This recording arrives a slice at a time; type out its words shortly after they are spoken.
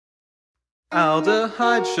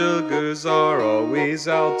Aldehyde sugars are always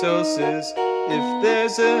aldoses. If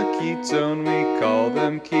there's a ketone, we call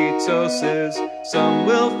them ketoses. Some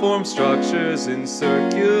will form structures in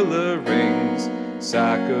circular rings.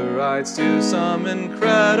 Saccharides do some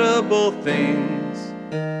incredible things.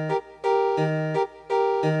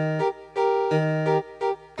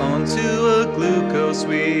 Onto a glucose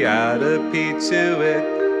we add a P to it.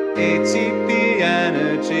 ATP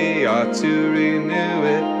energy ought to renew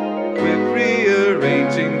it. Quick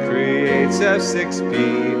rearranging creates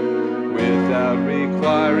F6P without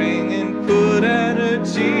requiring input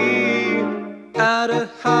energy. At a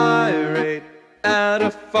high rate, add a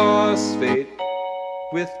phosphate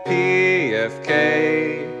with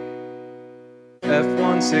PFK.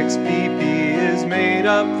 F16PP is made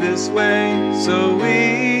up this way so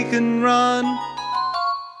we can run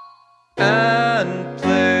and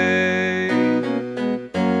play.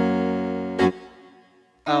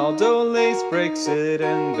 Aldolase breaks it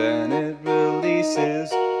and then it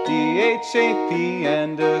releases DHAP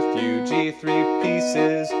and a few G3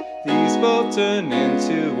 pieces. These both turn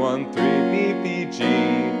into 1,3-BPG,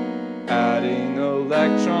 adding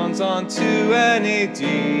electrons onto NAD.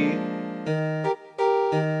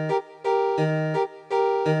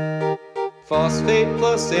 Phosphate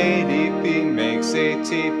plus ADP makes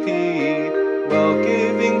ATP, while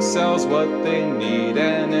giving cells what they need,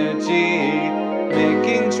 energy.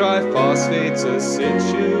 Making triphosphates a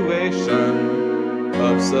situation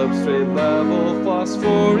of substrate level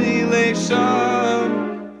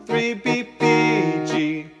phosphorylation.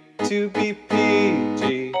 3-BPG,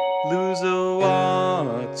 2-BPG, lose a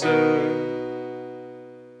water.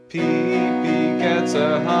 PP gets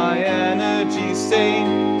a high energy state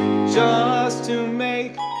just to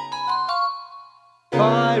make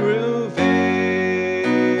pyruvate.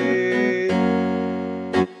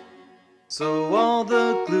 So all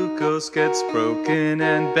the glucose gets broken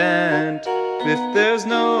and bent. If there's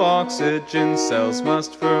no oxygen, cells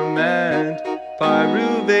must ferment.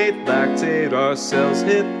 Pyruvate, lactate, our cells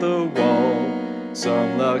hit the wall.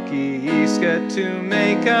 Some lucky yeast get to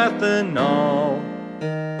make ethanol.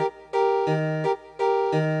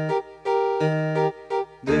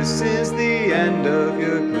 This is the end of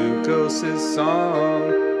your glucose's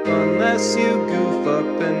song, unless you goof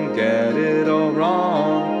up and get it all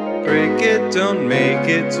wrong. Break it, don't make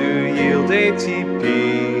it to yield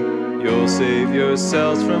ATP. You'll save your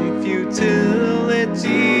cells from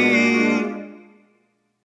futility.